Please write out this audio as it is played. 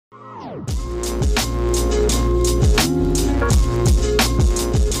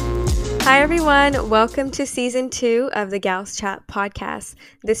Hi, everyone. Welcome to season 2 of the Gals Chat podcast.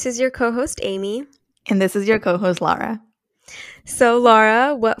 This is your co host, Amy. And this is your co host, Lara. So,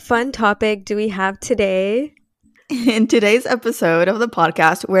 Laura, what fun topic do we have today? In today's episode of the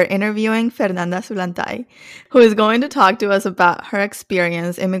podcast, we're interviewing Fernanda Zulantay, who is going to talk to us about her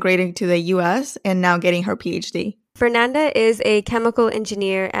experience immigrating to the US and now getting her PhD. Fernanda is a chemical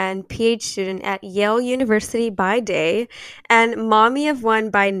engineer and PhD student at Yale University by day and mommy of one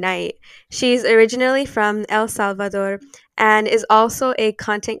by night. She's originally from El Salvador and is also a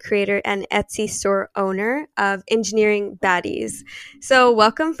content creator and Etsy store owner of Engineering Baddies. So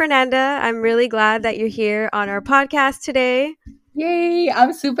welcome, Fernanda. I'm really glad that you're here on our podcast today. Yay!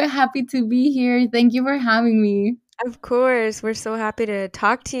 I'm super happy to be here. Thank you for having me. Of course. We're so happy to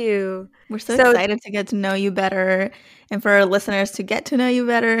talk to you. We're so excited to get to know you better and for our listeners to get to know you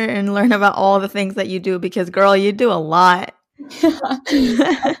better and learn about all the things that you do because, girl, you do a lot. I'm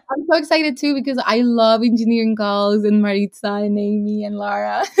so excited too because I love engineering calls and Maritza and Amy and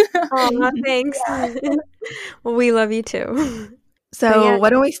Lara. Oh, thanks. Well, we love you too. So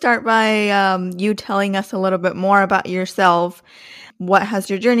why don't we start by you telling us a little bit more about yourself. What has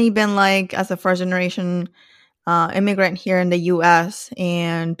your journey been like as a first-generation immigrant here in the U.S.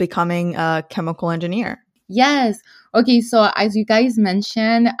 and becoming a chemical engineer? Yes. Okay, so as you guys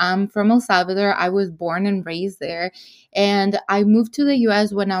mentioned, I'm from El Salvador. I was born and raised there. And I moved to the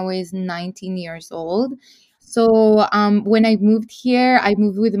U.S. when I was 19 years old. So when I moved here, I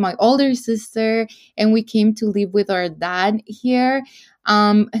moved with my older sister and we came to live with our dad here.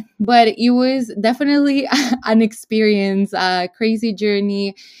 But it was definitely an experience, a crazy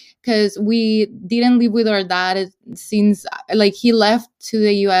journey because we didn't live with our dad since like he left to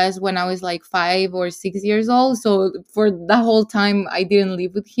the US when I was like 5 or 6 years old. So for the whole time I didn't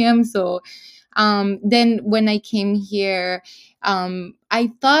live with him. So then when I came here,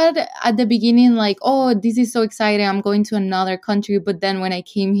 I thought at the beginning, like, oh, this is so exciting. I'm going to another country. But then when I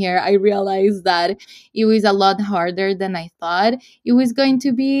came here, I realized that it was a lot harder than I thought it was going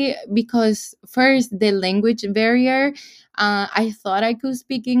to be because first, the language barrier. I thought I could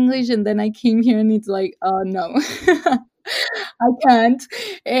speak English and then I came here and it's like, oh, no, I can't.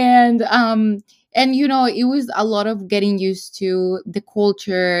 And you know, it was a lot of getting used to the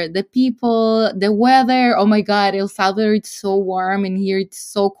culture, the people, the weather. Oh my God, El Salvador, it's so warm, and here it's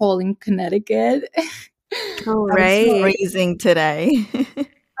so cold in Connecticut. Oh, right. It's freezing today.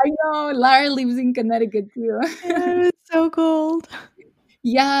 I know, Lara lives in Connecticut too. Yeah, it's so cold.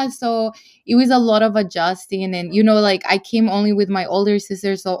 Yeah, so it was a lot of adjusting, and you know, like I came only with my older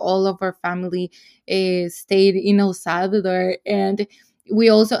sister, so all of our family stayed in El Salvador, and we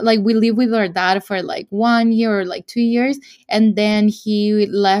also like we lived with our dad for like 1 year or like 2 years, and then he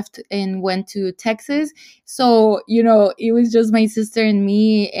left and went to Texas. So you know, it was just my sister and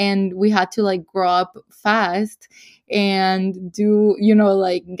me, and we had to like grow up fast and do, you know,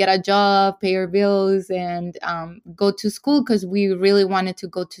 like get a job, pay our bills, and go to school because we really wanted to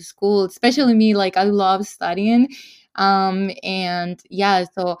go to school, especially me. Like I love studying. And yeah,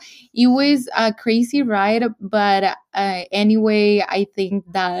 so it was a crazy ride, but anyway, I think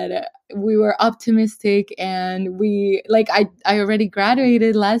that we were optimistic, and we like I already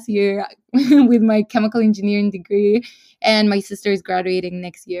graduated last year with my chemical engineering degree, and my sister is graduating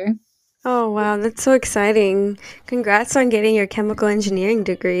next year. Oh, wow. That's so exciting. Congrats on getting your chemical engineering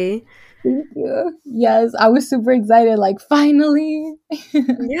degree. Thank you. Yes, I was super excited, like finally.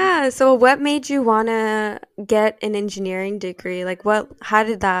 Yeah. So what made you want to get an engineering degree? Like how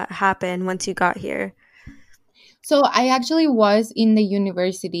did that happen once you got here? So I actually was in the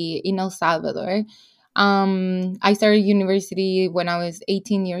university in El Salvador. I started university when I was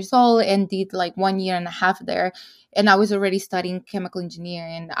 18 years old and did like 1 year and a half there. And I was already studying chemical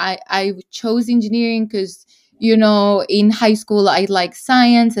engineering. I chose engineering because, you know, in high school, I like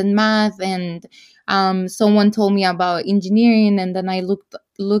science and math. And someone told me about engineering. And then I looked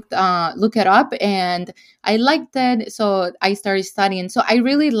it up and I liked it. So I started studying. So I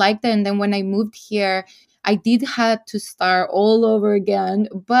really liked it. And then when I moved here, I did have to start all over again,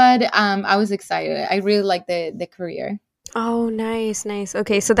 but I was excited. I really liked the career. Oh, nice, nice.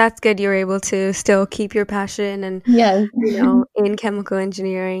 Okay, so that's good. You're able to still keep your passion and, Yes. in chemical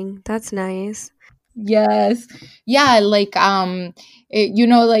engineering. That's nice. Yes. Yeah, like you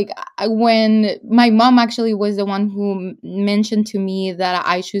know, like when my mom actually was the one who mentioned to me that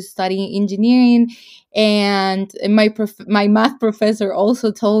I should study engineering, and my math professor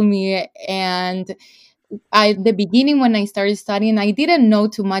also told me, and the beginning when I started studying, I didn't know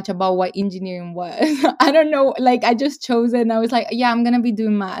too much about what engineering was. I don't know, like I just chose it and I was like, yeah, I'm gonna be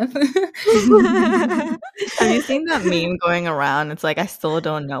doing math. Have you seen that meme going around? It's like, I still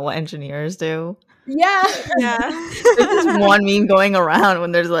don't know what engineers do. Yeah. Yeah. There's this one meme going around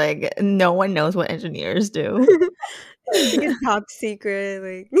when there's like, no one knows what engineers do. Like it's top secret.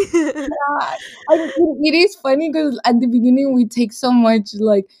 Like Yeah. It is funny because at the beginning we take so much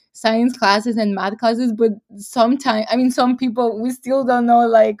like science classes and math classes, but sometimes, I mean, some people, we still don't know,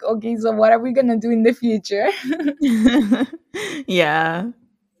 like, okay, so what are we gonna do in the future? Yeah.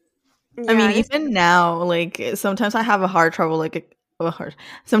 I mean, yeah, even now, like sometimes I have a hard trouble,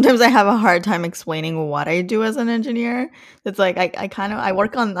 sometimes I have a hard time explaining what I do as an engineer. It's like I kind of I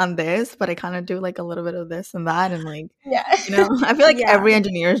work on this, but I kind of do like a little bit of this and that, and like Yeah. I feel like Yeah. every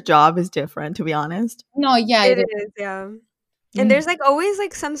engineer's job is different, to be honest. No, yeah, it it is. Yeah. Mm. And there's like always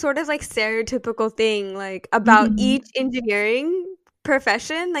like some sort of like stereotypical thing like about Mhm. each engineering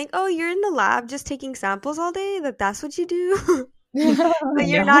profession. Like, oh, you're in the lab just taking samples all day. That's what you do. is. But I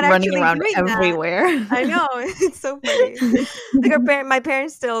you're know, not running actually around doing that. everywhere. I know. It's so funny. Like my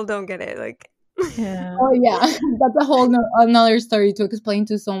parents still don't get it. Like, Yeah. Oh yeah, that's a whole another story to explain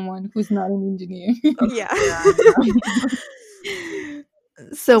to someone who's not an engineer. yeah.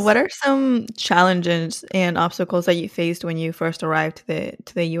 So, what are some challenges and obstacles that you faced when you first arrived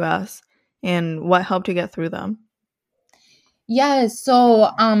to the US, and what helped you get through them? Yeah, so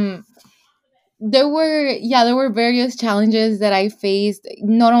there were various challenges that I faced,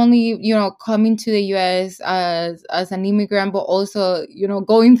 not only, coming to the US as an immigrant, but also,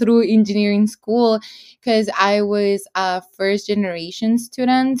 going through engineering school, because I was a first generation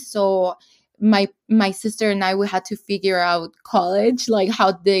student. So my sister and I, we had to figure out college, like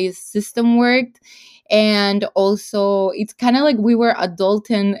how the system worked. And also it's kind of like we were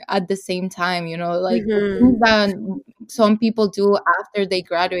adulting at the same time, like the things Mhm. that some people do after they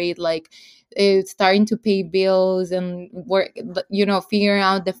graduate, like starting to pay bills and work, figuring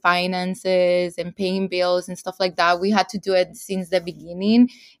out the finances and paying bills and stuff like that. We had to do it since the beginning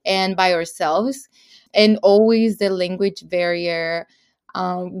and by ourselves. And always the language barrier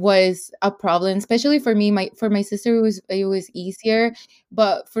was a problem, especially for me. For my sister, it was easier,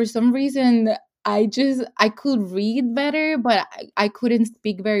 but for some reason I could read better, but I couldn't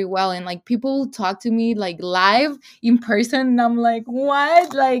speak very well. And like people talk to me like live in person, and I'm like,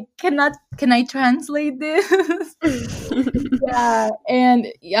 what? Like, can I translate this? Yeah, and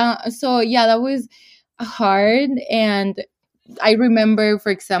yeah, so yeah, that was hard. And I remember,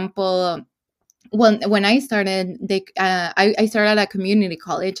 for example, when I started, I started at a community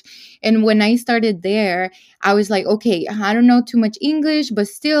college, and when I started there, I was like, okay, I don't know too much English, but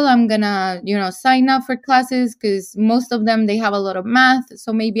still, I'm gonna sign up for classes because most of them, they have a lot of math,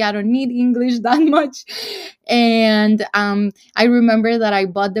 so maybe I don't need English that much. And I remember that I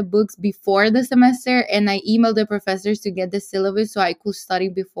bought the books before the semester, and I emailed the professors to get the syllabus so I could study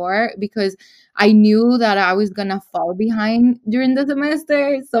before, because I knew that I was gonna fall behind during the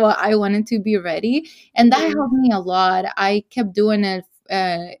semester, so I wanted to be ready, and that helped me a lot. I kept doing it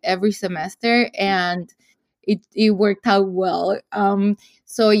every semester, and it worked out well.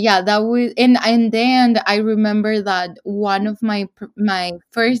 So yeah, that was, and then I remember that one of my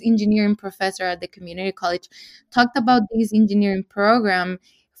first engineering professor at the community college talked about this engineering program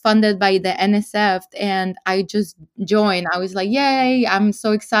funded by the NSF, and I just joined. I was like, yay, I'm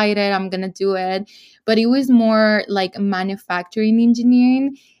so excited, I'm gonna do it. But it was more like manufacturing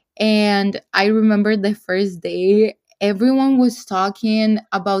engineering. And I remember the first day, everyone was talking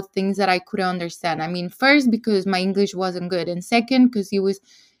about things that I couldn't understand. I mean, first, because my English wasn't good, and second, because it was,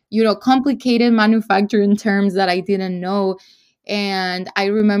 complicated manufacturing terms that I didn't know. And I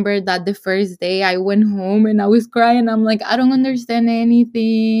remember that the first day I went home and I was crying. I'm like, I don't understand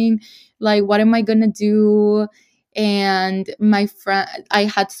anything. Like, what am I gonna do? And I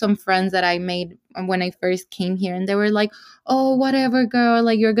had some friends that I made when I first came here, and they were like, oh, whatever, girl,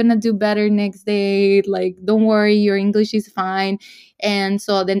 like, you're gonna do better next day, like, don't worry, your English is fine. And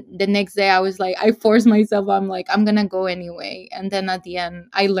so then the next day I was like, I forced myself, I'm like, I'm gonna go anyway. And then at the end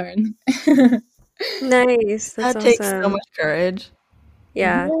I learned. Nice. That's That takes so awesome. much courage.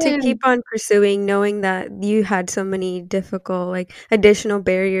 Yeah, to Yeah. keep on pursuing, knowing that you had so many difficult, like additional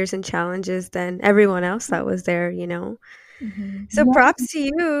barriers and challenges than everyone else that was there. So Yeah. props to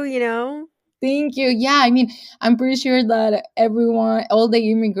you. Thank you. Yeah, I mean, I'm pretty sure that everyone, all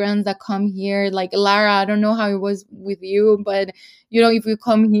the immigrants that come here, like Lara, I don't know how it was with you, but if you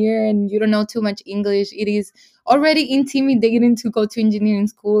come here and you don't know too much English, it is already intimidating to go to engineering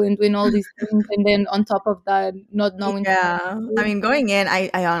school and doing all these things, and then on top of that, not knowing. Yeah. I mean, going in, I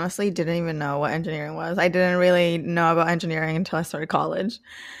honestly didn't even know what engineering was. I didn't really know about engineering until I started college.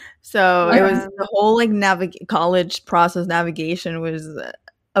 So it was Yeah. the whole like college process navigation was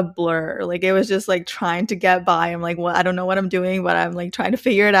a blur. Like it was just like trying to get by. I'm like, well, I don't know what I'm doing, but I'm like trying to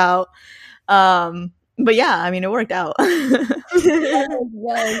figure it out. But yeah, I mean, it worked out. Yes.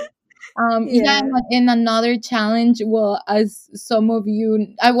 Yeah, Yeah. and another challenge, well, as some of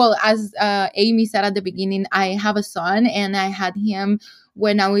you, as Amy said at the beginning, I have a son and I had him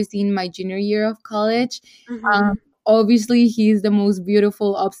when I was in my junior year of college. Um, Mhm. Obviously, he's the most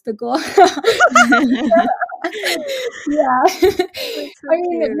beautiful obstacle. Yeah. That's so I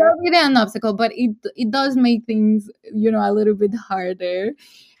mean, cute. not really an obstacle, but it does make things, a little bit harder.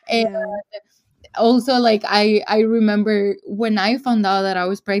 And Yeah. also, like, I remember when I found out that I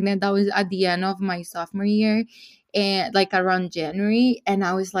was pregnant, that was at the end of my sophomore year, and like around January, and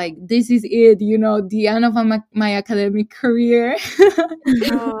I was like, this is it, the end of my academic career.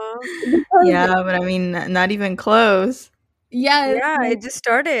 Aw. Because, Yeah, but I mean, not even close. yes, Yeah, like, it just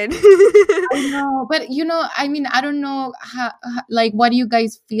started. I know, but I mean, I don't know like, what do you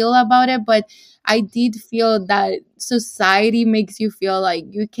guys feel about it, but I did feel that society makes you feel like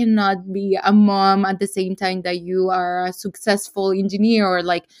you cannot be a mom at the same time that you are a successful engineer or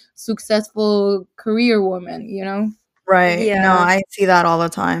like successful career woman. Right. No, Yeah, I see that all the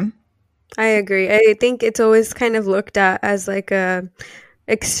time. I agree. I think it's always kind of looked at as like a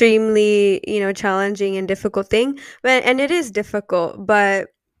extremely, challenging and difficult thing. And it is difficult, but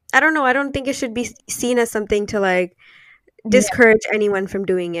I don't know. I don't think it should be seen as something to like Yeah. discourage anyone from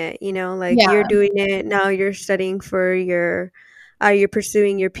doing it, like you're Yeah. doing it now, you're studying for you're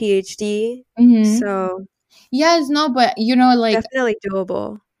pursuing your PhD. Hmm. So Yes, no, but like, definitely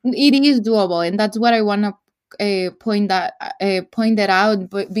doable. it is doable, and that's what I want to point that out.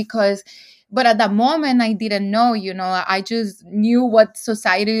 But at that moment, I didn't know. I just knew what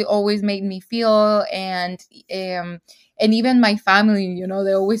society always made me feel, um, and even my family.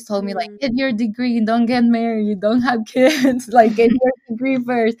 They always told me like, Mm. get your degree, don't get married, don't have kids, like get your degree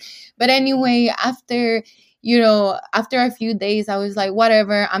first. But anyway, after a few days, I was like,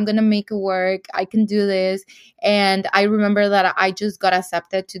 whatever, I'm gonna make it work. I can do this. And I remember that I just got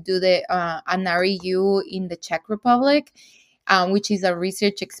accepted to do the an REU in the Czech Republic, which is a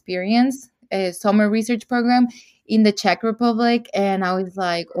research experience, a summer research program in the Czech Republic. And I was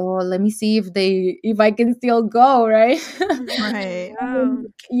like, oh, let me see if I can still go, right? Right. Wow.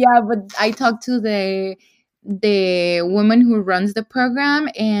 Yeah, but I talked to the woman who runs the program,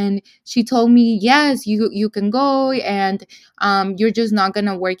 and she told me, yes, you can go, and you're just not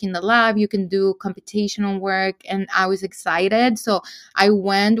gonna work in the lab, you can do computational work. And I was excited, so I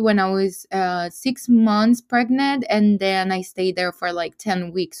went when I was 6 months pregnant, and then I stayed there for like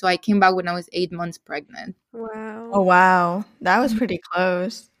 10 weeks, so I came back when I was 8 months pregnant. Oh Wow. wow. That was pretty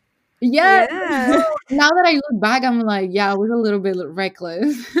close. Yeah. Yeah. Now that I look back, I'm like, yeah, I was a little bit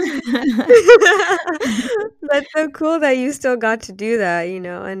reckless. That's so cool that you still got to do that,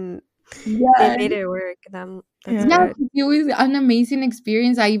 and they Yeah. made it work. That's Yeah. Yeah, good. it was an amazing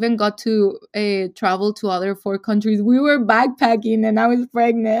experience. I even got to travel to other 4 countries. We were backpacking and I was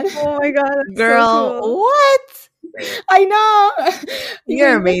pregnant. Oh my god, that's so Girl, cool. what? I know.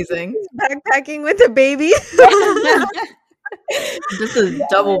 You're Because amazing. Backpacking with a baby. This is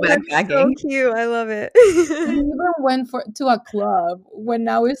double That's so backpacking. cute. I love it. we even went to a club when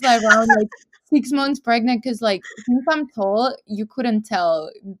I was like around like 6 months pregnant, because like since I'm tall, you couldn't tell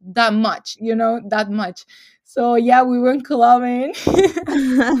that much. So yeah, we went clubbing.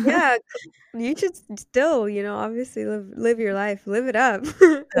 Yeah, you should still, obviously live your life, live it up.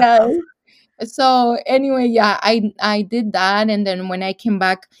 Yeah. So anyway, yeah, I did that, and then when I came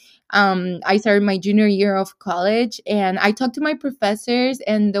back, I started my junior year of college, and I talked to my professors,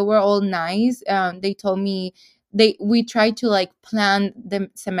 and they were all nice. They told me we tried to like plan the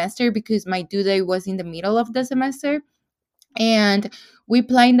semester because my due date was in the middle of the semester, and we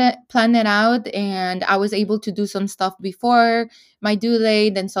planned it out, and I was able to do some stuff before my due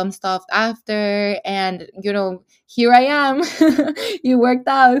date and some stuff after, and here I am. It worked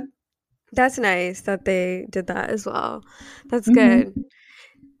out. That's nice that they did that as well. That's Mhm. good.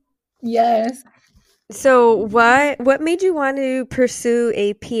 Yes. So, what made you want to pursue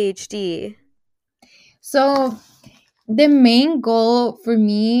a PhD? So the main goal for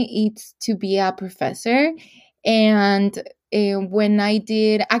me is to be a professor, and when I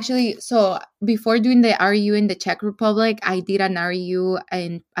did actually, so before doing the RU in the Czech Republic, I did an RU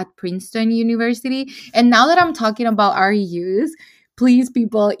at Princeton University. And now that I'm talking about RUs, please,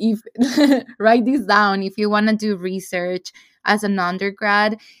 people, if write this down. If you want to do research as an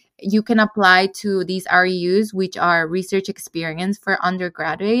undergrad, you can apply to these RUs, which are research experience for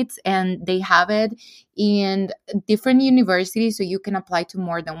undergraduates, and they have it in different universities. So you can apply to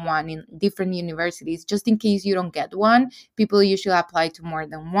more than one in different universities, just in case you don't get one. People usually apply to more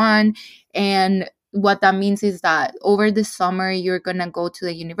than one. And what that means is that over the summer, you're going to go to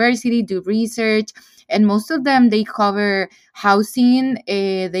the university, do research, and most of them, they cover housing,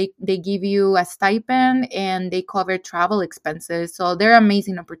 they give you a stipend, and they cover travel expenses. So they're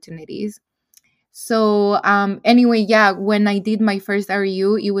amazing opportunities. So anyway, yeah, when I did my first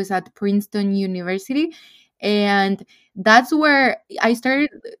RU, it was at Princeton University. And that's where I started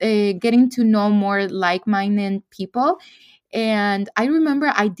getting to know more like-minded people. And I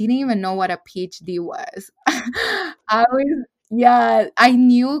remember I didn't even know what a PhD was. I was, yeah, I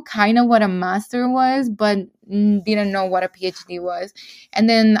knew kind of what a master was, but didn't know what a PhD was. And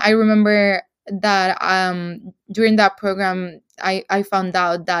then I remember that during that program, I found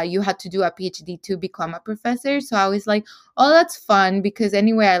out that you had to do a PhD to become a professor. So I was like, oh, that's fun because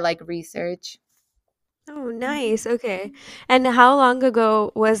anyway, I like research. Oh, nice. Okay. And how long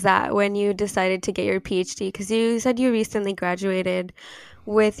ago was that when you decided to get your PhD? Because you said you recently graduated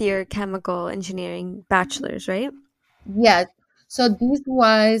with your chemical engineering bachelor's, right? Yes. So this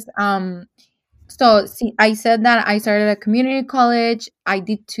was so see, I said that I started at community college. I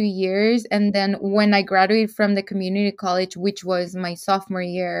did 2 years, and then when I graduated from the community college, which was my sophomore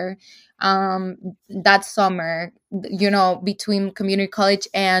year, um, that summer, between community college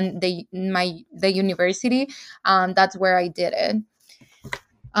and the university, that's where I did it.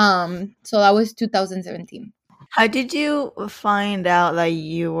 So that was 2017. How did you find out that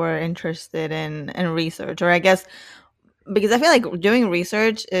you were interested in research? Or I guess because I feel like doing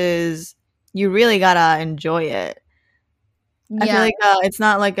research is you really gotta enjoy it. I feel Yeah, like it's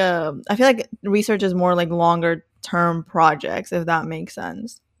not like I feel like research is more like longer term projects, if that makes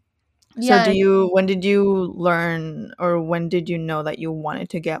sense. So yeah. when did you learn or when did you know that you wanted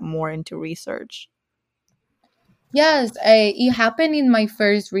to get more into research? Yes, it happened in my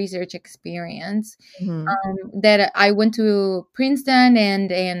first research experience. Hmm. That I went to Princeton,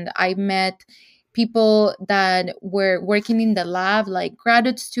 and I met people that were working in the lab, like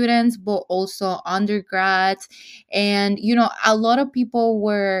graduate students, but also undergrads. And a lot of people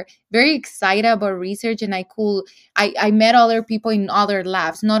were very excited about research, and I met other people in other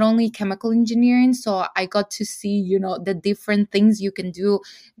labs, not only chemical engineering. So I got to see the different things you can do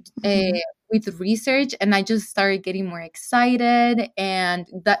uh, Hmm. with research, and I just started getting more excited, and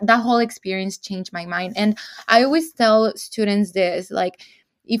that whole experience changed my mind. And I always tell students this, like,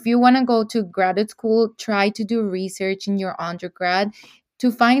 if you want to go to graduate school, try to do research in your undergrad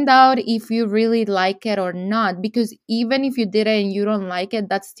to find out if you really like it or not, because even if you did it and you don't like it,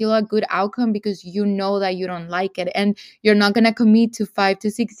 that's still a good outcome, because you know that you don't like it, and you're not going to commit to 5 to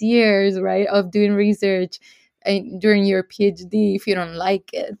 6 years, right, of doing research during your PhD if you don't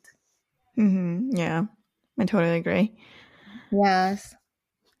like it. Hmm. Yeah, I totally agree. Yes.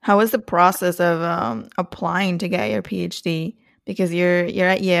 How was the process of applying to get your PhD? Because you're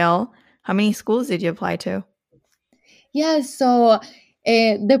at Yale. How many schools did you apply to? Yeah, so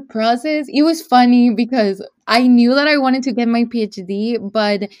the process, it was funny because I knew that I wanted to get my PhD,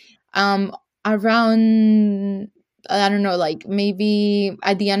 but um around, I don't know, like maybe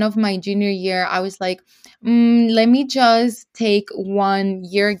at the end of my junior year, I was like, let me just take 1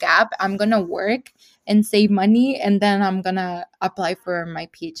 year gap. I'm gonna work and save money, and then I'm gonna apply for my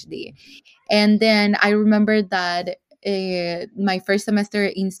PhD. And then I remember that my first semester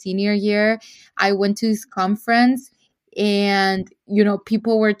in senior year, I went to this conference, and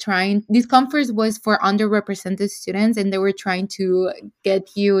people were trying. This conference was for underrepresented students, and they were trying to get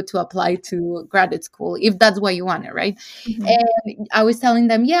you to apply to graduate school if that's what you wanted, right? Hmm. And I was telling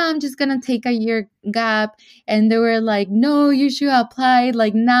them, yeah, I'm just gonna take a year gap, and they were like, no, you should apply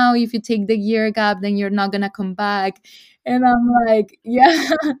like now. If you take the year gap, then you're not gonna come back. And I'm like,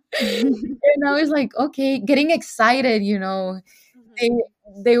 yeah. And I was like, okay, getting excited, they Mhm.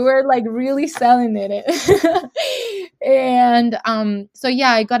 they were like really selling it. And so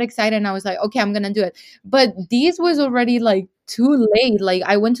yeah, I got excited, and I was like, okay, I'm gonna do it. But this was already like too late. Like,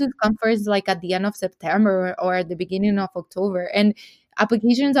 I went to the conference like at the end of September or at the beginning of October, and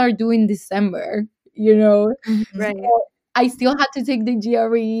applications are due in December. Hmm. Right. I still had to take the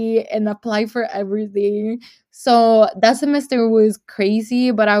GRE and apply for everything. So that semester was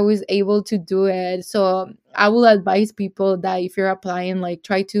crazy, but I was able to do it. So I will advise people that if you're applying, like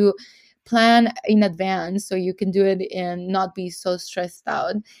try to plan in advance so you can do it and not be so stressed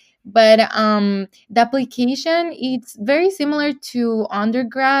out. But the application, it's very similar to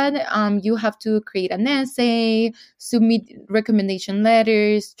undergrad. You have to create an essay, submit recommendation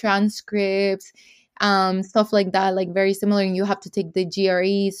letters, transcripts, stuff like that, like very similar. And you have to take the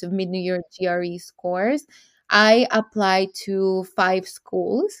GRE, submit your GRE scores. I applied to 5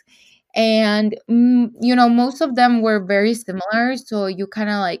 schools, and most of them were very similar. So you kind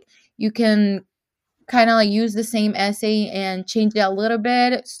of like you can kind of like use the same essay and change it a little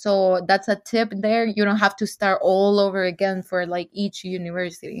bit. So that's a tip there. You don't have to start all over again for like each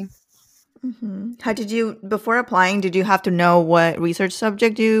university. How did you, before applying, did you have to know what research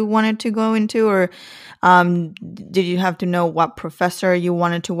subject you wanted to go into, or did you have to know what professor you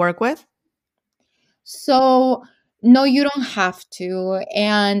wanted to work with? So, no, you don't have to.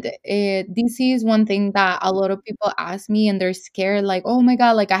 And this is one thing that a lot of people ask me, and they're scared, like, oh my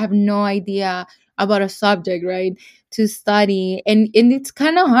God, like I have no idea about a subject, right? To study. And it's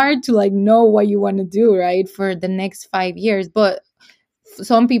kind of hard to like know what you want to do, right? For the next 5 years. But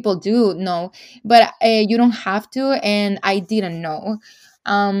some people do know, but you don't have to. And I didn't know.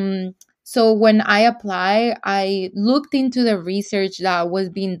 So when I apply, I looked into the research that was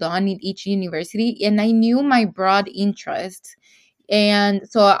being done in each university, and I knew my broad interests. And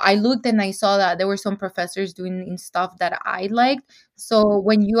so I looked and I saw that there were some professors doing in stuff that I liked. So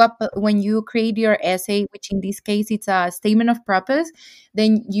when you create your essay, which in this case it's a statement of purpose,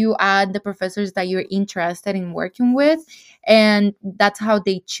 then you add the professors that you're interested in working with, and that's how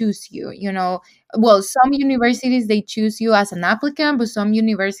they choose you. Well, some universities they choose you as an applicant, but some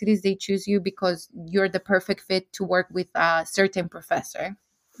universities they choose you because you're the perfect fit to work with a certain professor.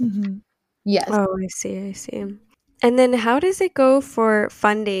 Yes. Oh, I see, I see. And then how does it go for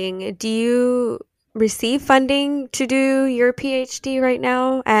funding? Do you receive funding to do your PhD right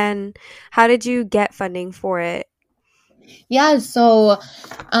now? And how did you get funding for it? Yeah, so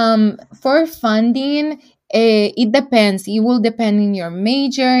for funding, it depends. It will depend in your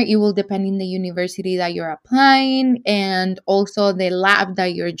major, it will depend in the university that you're applying, and also the lab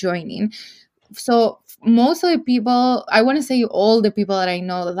that you're joining. So most of the people, I want to say all the people that I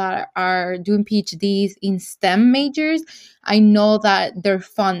know that are doing PhDs in STEM majors, I know that they're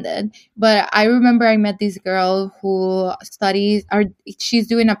funded. But I remember I met this girl who studies, or she's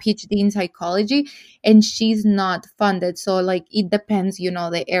doing a PhD in psychology, and she's not funded. So like it depends,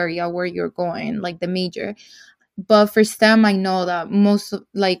 the area where you're going, like the major. But for STEM, I know that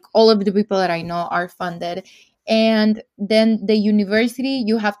like all of the people that I know are funded. And then the university,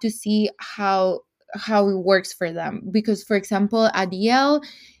 you have to see how it works for them. Because for example, at Yale,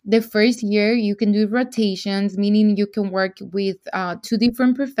 the first year you can do rotations, meaning you can work with 2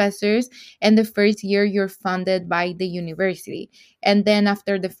 different professors, and the first year you're funded by the university. And then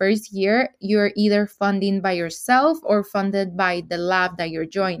after the first year, you're either funding by yourself or funded by the lab that you're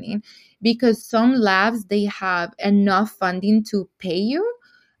joining, because some labs they have enough funding to pay you.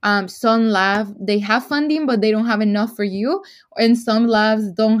 Some labs they have funding but they don't have enough for you, and some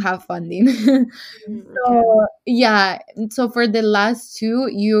labs don't have funding. Okay. So yeah, so for the last two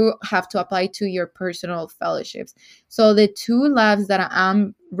you have to apply to your personal fellowships. So the 2 labs that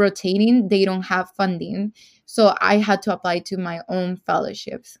I'm rotating, they don't have funding, so I had to apply to my own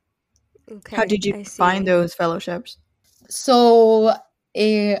fellowships. How Okay, did you I find see. those fellowships? So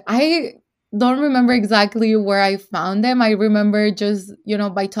I don't remember exactly where I found them. I remember just,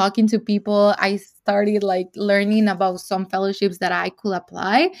 by talking to people, I started like learning about some fellowships that I could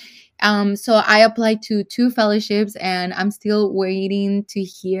apply. So I applied to 2 fellowships, and I'm still waiting to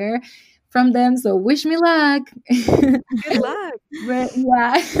hear from them. So wish me luck. Good luck. But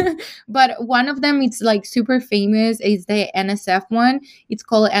yeah, but one of them it's like super famous is the NSF one. It's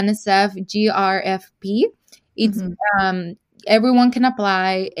called NSF GRFP. It's Hmm. um everyone can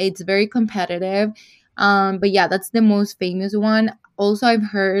apply. It's very competitive. But yeah, that's the most famous one. Also, I've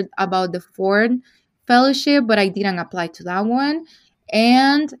heard about the Ford Fellowship, but I didn't apply to that one.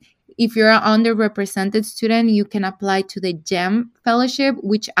 And if you're an underrepresented student, you can apply to the GEM Fellowship,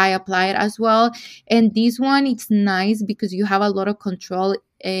 which I applied as well. And this one, it's nice because you have a lot of control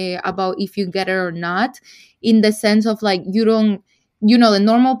about if you get it or not, in the sense of like you don't, the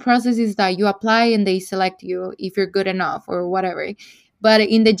normal process is that you apply and they select you if you're good enough or whatever. But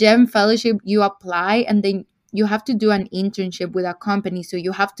in the GEM Fellowship, you apply and then you have to do an internship with a company. So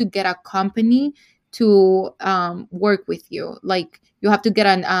you have to get a company to work with you. Like you have to get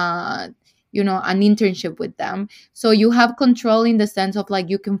an internship with them. So you have control in the sense of like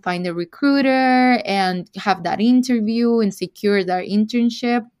you can find a recruiter and have that interview and secure that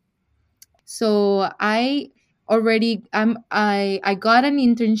internship. So I got an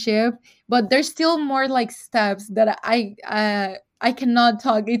internship, but there's still more like steps that I cannot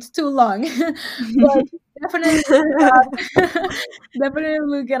talk. It's too long. But definitely definitely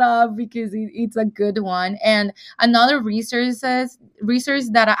look it up because it's a good one. And another resource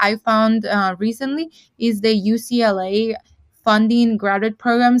that I found recently is the UCLA funding graduate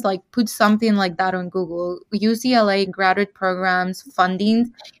programs. Like put something like that on Google, UCLA graduate programs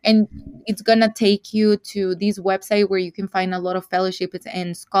funding, and it's gonna take you to this website where you can find a lot of fellowships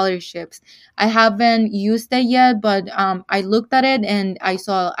and scholarships. I haven't used it yet, but I looked at it and I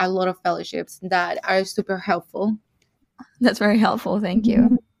saw a lot of fellowships that are super helpful. That's very helpful. Thank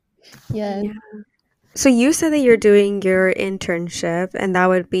you. Yes. Yeah. So you said that you're doing your internship and that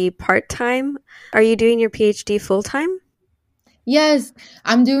would be part-time. Are you doing your PhD full-time? Yes,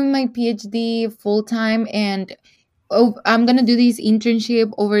 I'm doing my PhD full time, and I'm gonna do this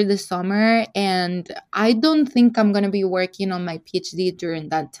internship over the summer, and I don't think I'm gonna be working on my PhD during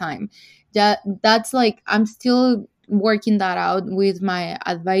that time. That's like I'm still working that out with my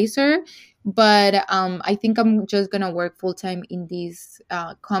advisor, but I think I'm just gonna work full time in this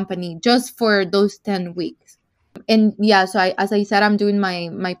company just for those 10 weeks. And yeah, so as I said, I'm doing my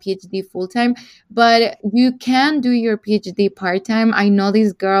PhD full time, but you can do your PhD part time. I know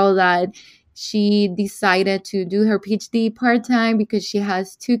this girl that she decided to do her PhD part time because she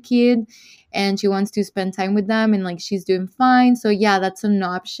has 2 kids and she wants to spend time with them, and like she's doing fine. So yeah, that's an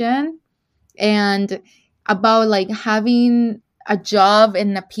option. And about like having a job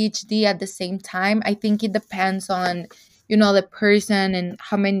and a PhD at the same time, I think it depends on the person and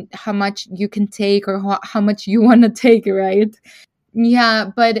how much you can take, or how much you want to take, right?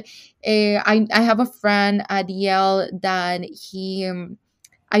 Yeah, but I have a friend at Yale that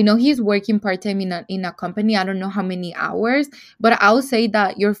I know he's working part time in a company. I don't know how many hours, but I'll say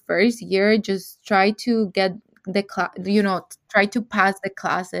that your first year, just try to get the try to pass the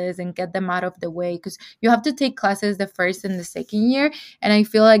classes and get them out of the way, because you have to take classes the first and the second year, and I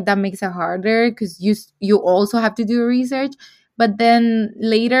feel like that makes it harder because you also have to do research. But then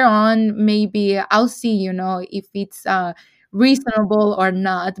later on, maybe I'll see, if it's reasonable or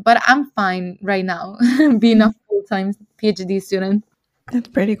not. But I'm fine right now being a full time PhD student. That's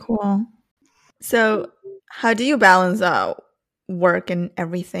pretty cool. So, how do you balance out work and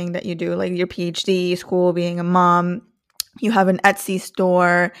everything that you do, like your PhD, school, being a mom? You have an Etsy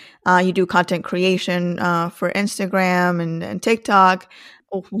store. You do content creation for Instagram and TikTok.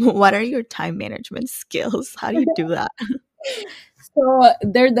 What are your time management skills? How do you do that? So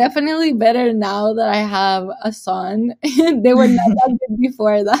they're definitely better now that I have a son. They were not that good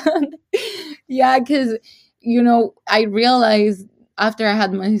before that. Yeah, because I realized after I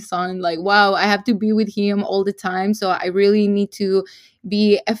had my son, like, wow, I have to be with him all the time. So I really need to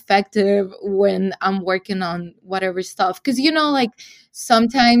be effective when I'm working on whatever stuff. Because like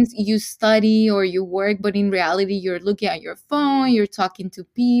sometimes you study or you work, but in reality, you're looking at your phone, you're talking to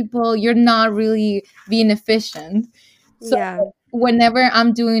people, you're not really being efficient. So Yeah. whenever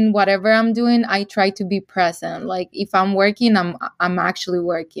I'm doing whatever I'm doing, I try to be present. Like if I'm working, I'm actually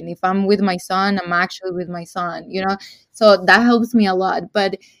working. If I'm with my son, I'm actually with my son. So that helps me a lot.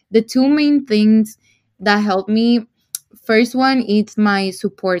 But the two main things that help me, first one, it's my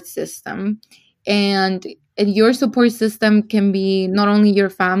support system. And your support system can be not only your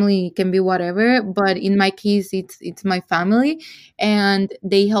family, it can be whatever, but in my case it's my family, and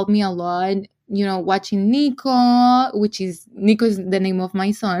they help me a lot. Watching Nico, which is Nico is the name of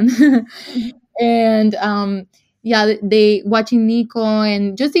my son. And yeah, they watching Nico,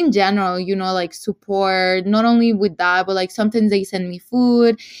 and just in general, like support, not only with that, but like sometimes they send me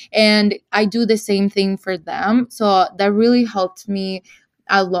food, and I do the same thing for them. So that really helped me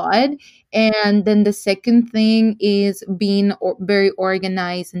a lot. And then the second thing is being very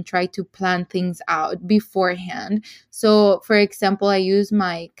organized and try to plan things out beforehand. So for example, I use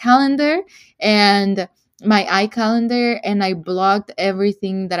my calendar and my iCalendar, and I blocked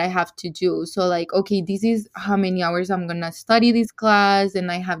everything that I have to do. So like, okay, this is how many hours I'm gonna study this class,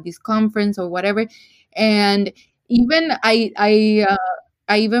 and I have this conference or whatever. And even I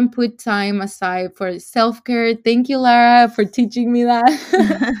even put time aside for self-care. Thank you, Lara, for teaching me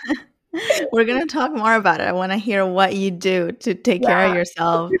that. We're going to talk more about it. I want to hear what you do to take care of Yeah.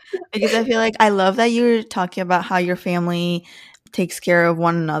 yourself, because I feel like I love that you're talking about how your family takes care of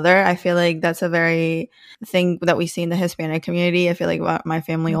one another. I feel like that's a very thing that we see in the Hispanic community. I feel like my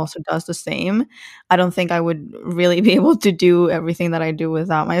family also does the same. I don't think I would really be able to do everything that I do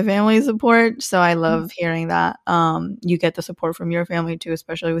without my family's support. So I love hearing that you get the support from your family too,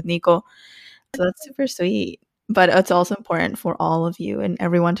 especially with Nico. So that's super sweet. But it's also important for all of you and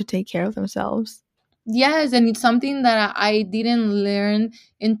everyone to take care of themselves. Yes, and it's something that I didn't learn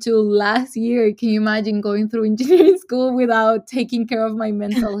until last year. Can you imagine going through engineering school without taking care of my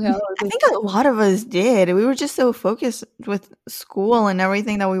mental health? I think a lot of us did. We were just so focused with school and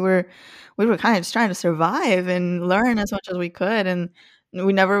everything that we were kind of just trying to survive and learn as much as we could, and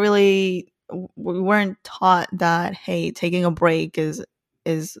we never really we weren't taught that, hey, taking a break is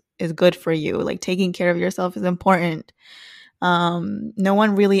good for you. Like taking care of yourself is important. No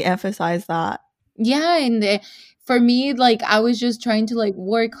one really emphasized that. Yeah, and for me, like I was just trying to like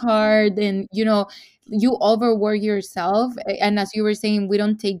work hard, and you overwork yourself, and as you were saying, we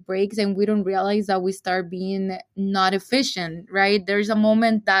don't take breaks and we don't realize that we start being not efficient, right? There's a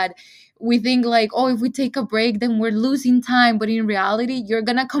moment that we think like, oh, if we take a break then we're losing time, but in reality you're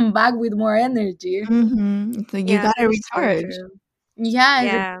gonna come back with more energy. So you Yeah, gotta that's so recharge. true. Yes.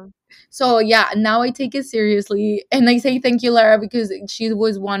 Yeah. So yeah, now I take it seriously, and I say thank you, Lara, because she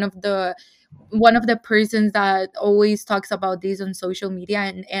was one of the persons that always talks about this on social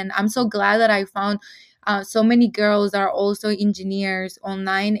media, and I'm so glad that I found so many girls that are also engineers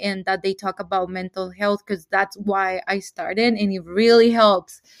online and that they talk about mental health, because that's why I started and it really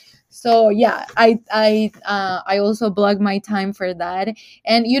helps. So yeah, I also block my time for that.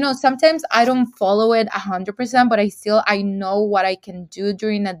 And sometimes I don't follow it 100%, but I know what I can do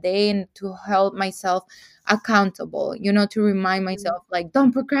during a day and to help myself accountable, to remind myself like,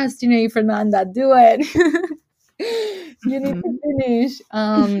 don't procrastinate, Fernanda, do it. You need to finish.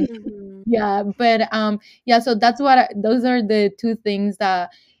 Mhm. Yeah, but yeah, so those are the two things that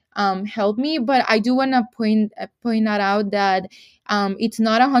help me. But I do want to point that out, that it's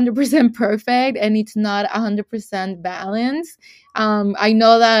not 100% perfect and it's not 100% balanced. I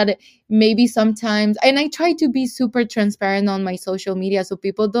know that maybe sometimes, and I try to be super transparent on my social media so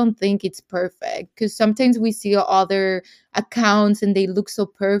people don't think it's perfect, because sometimes we see other accounts and they look so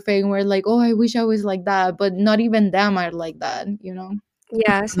perfect and we're like, oh, I wish I was like that, but not even them are like that.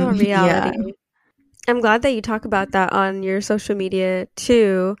 Yeah, it's not Yeah. reality. I'm glad that you talk about that on your social media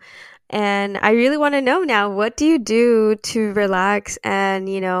too. And I really want to know now, what do you do to relax and,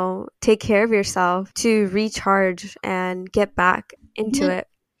 take care of yourself, to recharge and get back into it?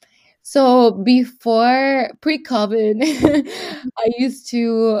 So before pre-COVID, I used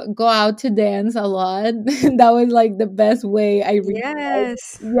to go out to dance a lot. That was like the best way I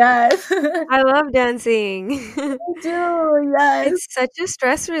realized. Yes. Yes. I love dancing. Me too, yes. It's such a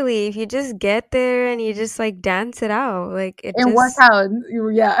stress relief. You just get there and you just like dance it out. Like it And just, workout.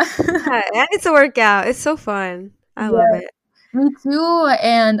 Yeah. yeah, and it's a workout. It's so fun. I love Yeah. it. Me too,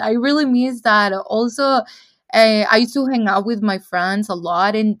 and I really miss that. Also, I used to hang out with my friends a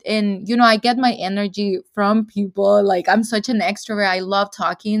lot, and I get my energy from people. Like I'm such an extrovert. I love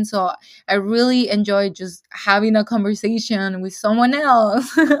talking, so I really enjoy just having a conversation with someone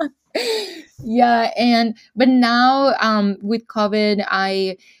else. Yeah, but now with COVID,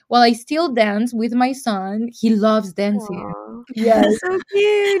 I still dance with my son. He loves dancing. Aw, Yes. so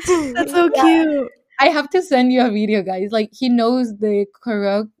cute. That's so cute. I have to send you a video, guys. Like he knows the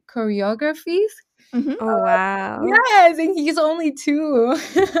choreographies. Mhm. Oh, wow. Yes, and he's only 2.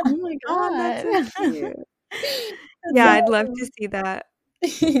 Oh my Oh, that's so god. cute. That's Yeah, so Yeah. I'd love to see that.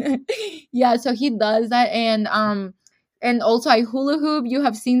 Yeah, so he does that, and also I hula hoop. You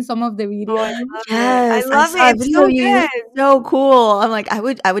have seen some of the Oh, I videos. love it. I Yes, I love saw a it. It's video so of you. good. So cool. I'm like, I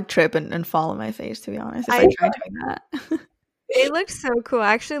would trip and fall on my face, to be honest, if I I tried doing that. It looked so cool.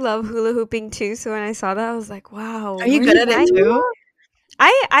 I actually love hula hooping too. So when I saw that, I was like, wow, Are you good at it I too?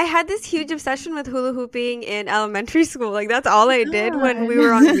 I had this huge obsession with hula hooping in elementary school. Like that's all I did when we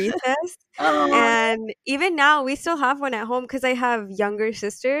were on God. recess. Oh, And even now, we still have one at home because I have younger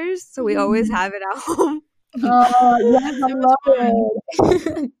sisters, so we always Mhm. have it at home. oh, yes, I It was love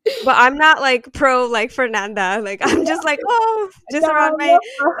fun. it. But I'm not like pro like Fernanda. Like I'm just like, oh, just No, around my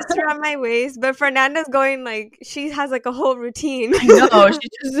just no. around my waist. But Fernanda's going like she has like a whole routine. I know, she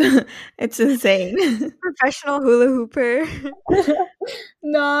just it's insane. Professional hula hooper.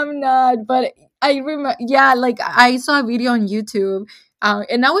 No, I'm not. But I remember, yeah, like I saw a video on YouTube,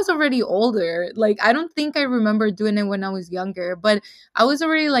 and I was already older. Like I don't think I remember doing it when I was younger, but I was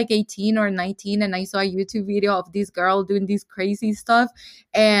already like 18 or 19, and I saw a YouTube video of this girl doing this crazy stuff,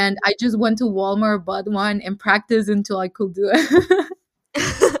 and I just went to Walmart, bought one, and practiced until I could do it.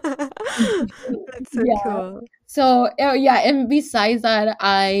 That's So Yeah. cool. So yeah, and besides that,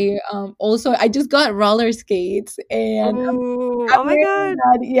 I just got roller skates, and Oh, I'm oh my wearing God.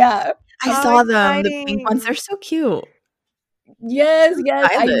 that. Yeah. I How saw them, the pink ones. exciting. They're so cute. Yes, So yes,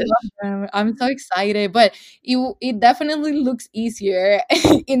 I love stylish. them. I'm so excited, but it definitely looks easier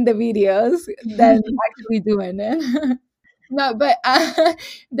in the videos than actually doing it. No, but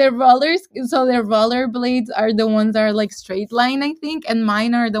the roller blades are the ones that are like straight line, I think, and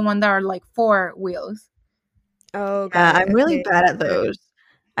mine are the ones that are like four wheels. Oh, got Yeah, it. I'm really Okay. bad at Sure. those.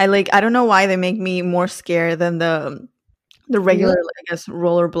 I don't know why they make me more scared than the regular, Really? I guess,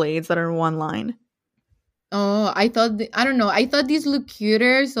 rollerblades that are in one line. Oh, I don't know. I thought these look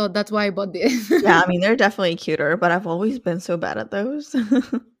cuter, so that's why I bought this. Yeah, I mean, they're definitely cuter, but I've always been so bad at those.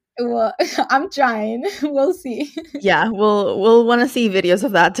 Well, I'm trying. We'll see. Yeah, we'll wanna see videos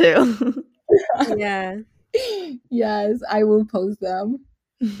of that too. Yeah. Yes, I will post them.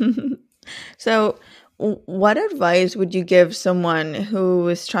 So, what advice would you give someone who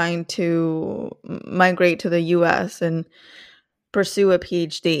is trying to migrate to the US and pursue a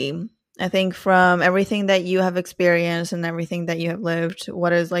PhD? I think from everything that you have experienced and everything that you have lived,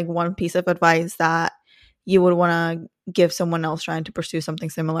 what is like one piece of advice that you would want to give someone else trying to pursue something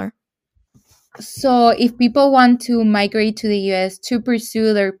similar? So, if people want to migrate to the US to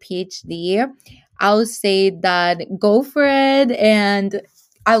pursue their PhD, I'll say that go for it. And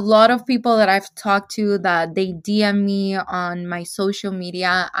a lot of people that I've talked to that they DM me on my social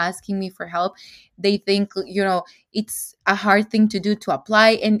media asking me for help, they think, it's a hard thing to do to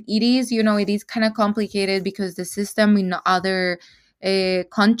apply. And it is, it is kind of complicated because the system in other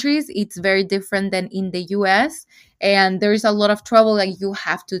countries, it's very different than in the US, and there's a lot of trouble. Like, you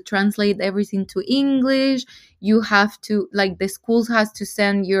have to translate everything to English. You have to, like, the schools has to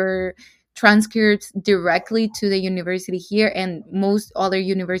send your transcripts directly to the university here, and most other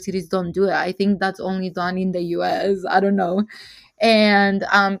universities don't do it. I think that's only done in the US. I don't know. And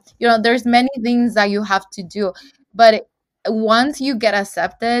there's many things that you have to do, but once you get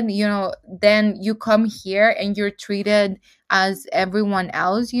accepted, then you come here and you're treated as everyone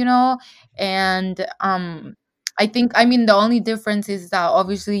else, and I mean, the only difference is that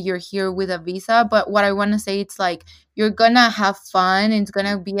obviously you're here with a visa, but what I want to say, it's like you're gonna have fun. It's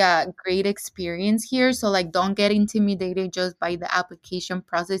gonna be a great experience here. So, like, don't get intimidated just by the application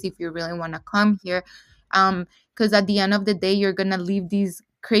process if you really want to come here. Because at the end of the day, you're gonna leave these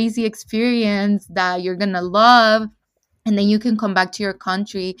crazy experience that you're gonna love, and then you can come back to your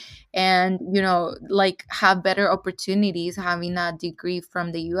country and like have better opportunities having a degree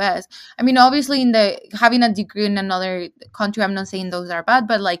from the US. I mean, obviously, in the having a degree in another country, I'm not saying those are bad,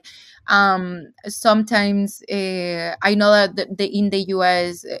 but like sometimes I know that in the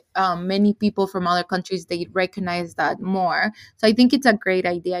US, many people from other countries, they recognize that more. So I think it's a great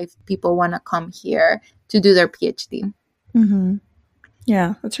idea if people want to come here to do their PhD. Mm-hmm.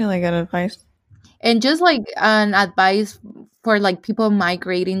 Yeah, that's really good advice. And just like an advice for like people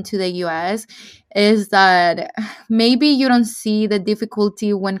migrating to the US is that maybe you don't see the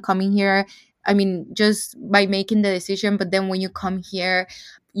difficulty when coming here. I mean, just by making the decision, but then when you come here,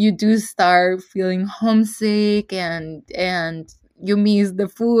 you do start feeling homesick, and you miss the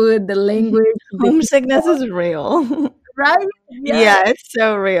food, the language, the Homesickness people, is real. right? Yeah, Yeah, it's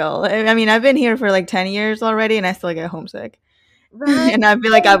so real. I mean, I've been here for like 10 years already and I still get homesick. right. And I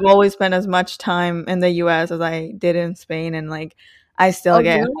feel like I've always spent as much time in the US as I did in Spain, and like I still Oh,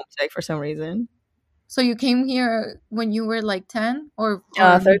 get really? homesick for some reason. So you came here when you were like 10 or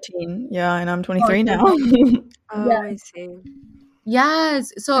 13. Yeah, and I'm oh, 23 now. 13. Oh, I see.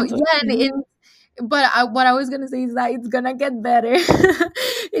 Yes. So I'm so yeah, cute. but what I was gonna say is that it's gonna get better.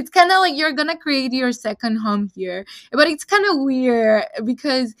 It's kind of like you're gonna create your second home here, but it's kind of weird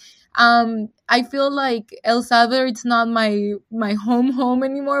because I feel like El Salvador, it's not my home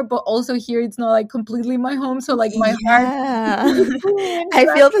anymore, but also here it's not like completely my home. So like my heart Yeah. is in between, I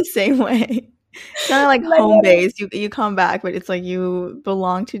right? feel the same way. It's kind of like Like, home base. You come back, but it's like you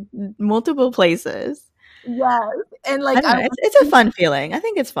belong to multiple places. yes, and I like don't I know. It's a fun feeling. I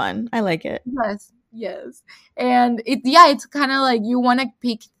think it's fun. I like it. Yes, yes. And it's kind of like you want to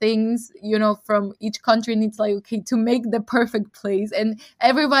pick things, from each country, and it's like, okay, to make the perfect place, and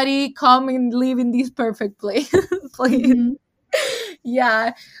everybody come and live in this perfect place. place. Mhm.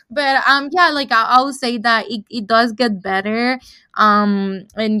 Yeah. But yeah, like I'll say that it does get better.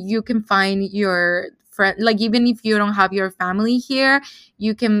 And you can find your friend, like, even if you don't have your family here,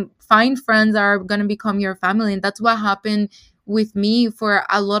 you can find friends that are gonna become your family. And that's what happened with me. For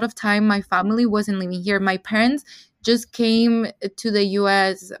a lot of time, my family wasn't living here. My parents just came to the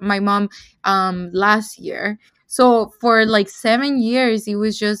US, my mom last year. So for like 7 years, it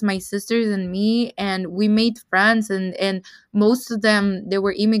was just my sisters and me, and we made friends, and most of them, they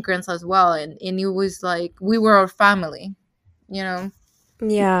were immigrants as well, and it was like we were our family, you know.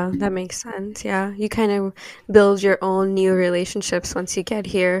 Yeah, that makes sense. Yeah. You kind of build your own new relationships once you get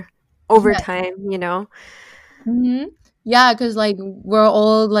here over Yeah. time, you know? Hmm. Yeah, because like we're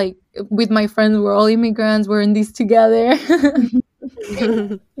all like with my friends, we're all immigrants. We're in this together.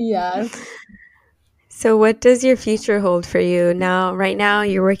 Yeah. So, what does your future hold for you now? Right now,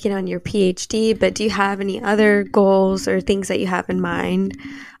 you're working on your PhD, but do you have any other goals or things that you have in mind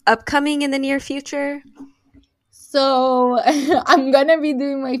upcoming in the near future? So I'm gonna be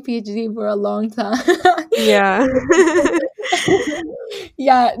doing my PhD for a long time. Yeah.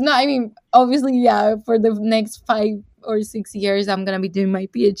 Yeah, no, I mean, obviously, yeah, for the next 5 or 6 years, I'm gonna be doing my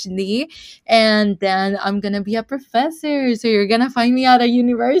PhD, and then I'm gonna be a professor. So you're gonna find me at a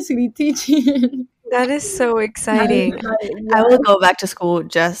university teaching. That is so exciting. I Yeah, will go back to school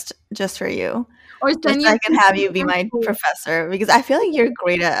just for you. or Just send so you I can have you be to my professor because I feel like you're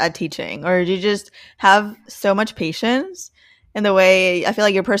great at teaching, or you just have so much patience. In the way I feel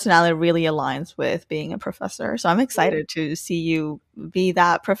like your personality really aligns with being a professor. So I'm excited to see you be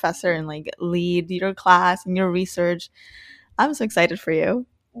that professor and like lead your class and your research. I'm so excited for you.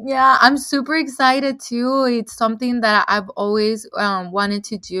 Yeah, I'm super excited too. It's something that I've always wanted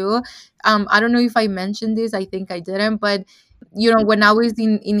to do. I don't know if I mentioned this. I think I didn't, but when I was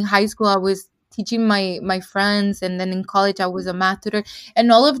in high school, I was teaching my friends, and then in college, I was a math tutor,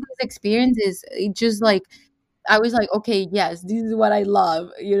 and all of these experiences, it just like I was like, okay, yes, this is what I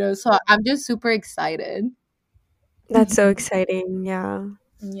love. So I'm just super excited. That's so exciting. Yeah.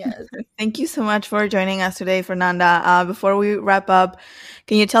 Yes. Thank you so much for joining us today, Fernanda. Before we wrap up,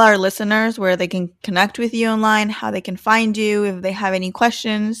 can you tell our listeners where they can connect with you online, how they can find you, if they have any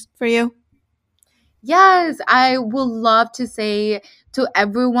questions for you? Yes, I would love to say to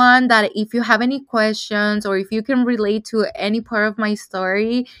everyone that if you have any questions or if you can relate to any part of my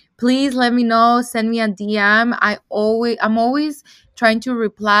story, please let me know. Send me a DM. I'm always trying to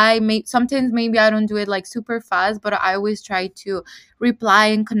reply. Sometimes maybe I don't do it like super fast, but I always try to reply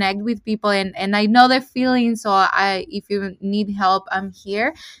and connect with people, and I know the feeling. So if you need help, I'm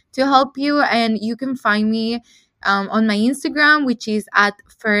here to help you, and you can find me on my Instagram, which is at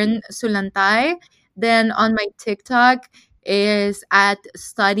Fern Sulantay. Then on my TikTok is at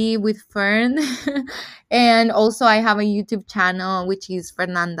Study with Fern. And also I have a YouTube channel which is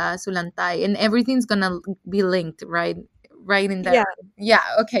Fernanda Sulantay, and everything's gonna be linked right in there. Yeah. Yeah,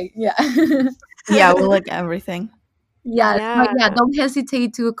 okay, yeah. Yeah, we'll look at everything. Yeah, so Yeah. yeah, don't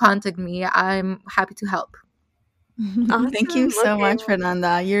hesitate to contact me. I'm happy to help. Thank you Awesome. so Okay. much,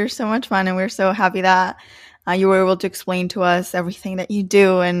 Fernanda. You're so much fun, and we're so happy that you were able to explain to us everything that you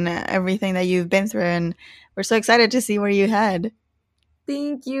do and everything that you've been through. And we're so excited to see where you head.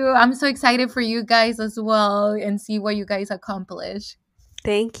 Thank you. I'm so excited for you guys as well and see what you guys accomplish.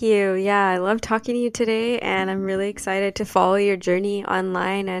 Thank you. Yeah, I love talking to you today, and I'm really excited to follow your journey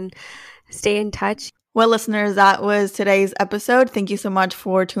online and stay in touch. Well, listeners, that was today's episode. Thank you so much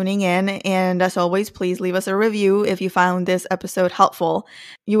for tuning in. And as always, please leave us a review if you found this episode helpful.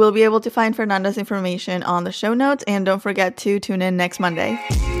 You will be able to find Fernanda's information on the show notes. And don't forget to tune in next Monday.